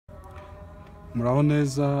muraho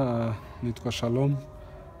neza nitwa Shalom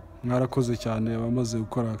mwarakoze cyane abamaze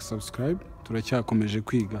gukora subscribe turacyakomeje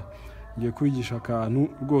kwiga ngiye kwigisha akantu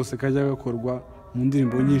rwose kajya gakorwa mu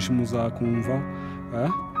ndirimbo nyinshi muzakumva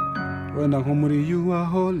wenda nko muri you are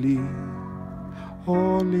holy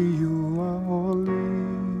holy you are holy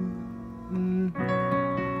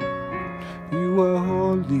you are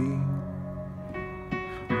holy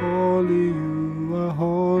holy you are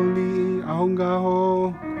holy aho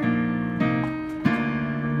ngaho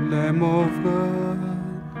Lamb of God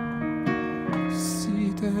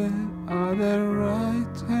seated at the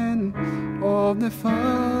right hand of the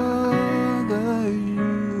Father,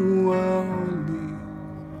 you are holy,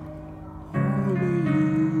 holy,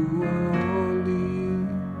 you are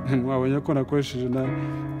holy. Wabonye ko nakoresheje na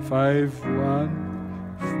 5 1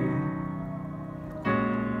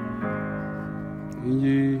 4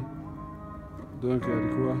 iyi donc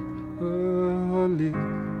alikuwa holy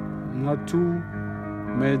na 2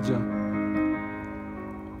 major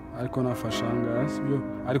ariko nafashanga sibyo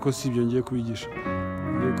ariko sibyo ngiye kubigisha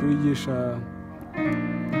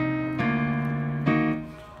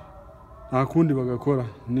nta kundi bagakora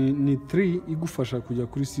ni 3 igufasha kujya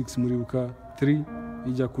kuri 6 muri buka 3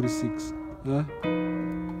 ijya kuri 6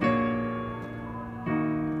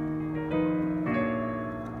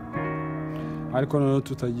 ariko noneho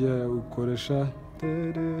tutagiye gukoresha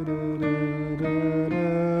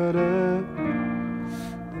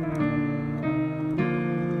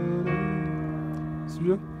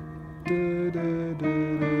sibyo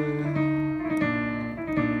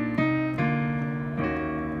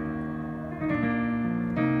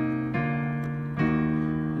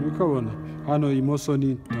mukabona hano imoso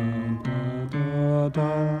ni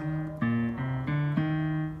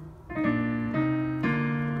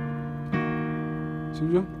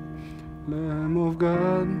sibyo Lamb of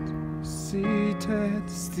God seated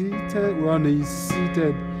one is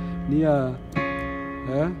seated near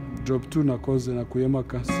drop 2 nakoze nakuyemo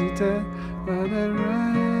ka seated by the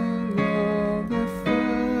right of the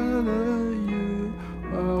Father you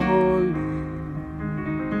are holy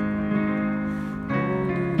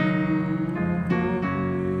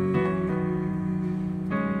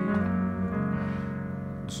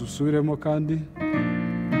susubiremo kandi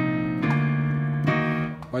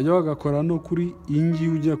bajya bagakora no kuri ingi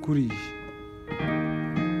ujya kuri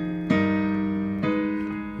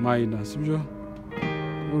minus sibyo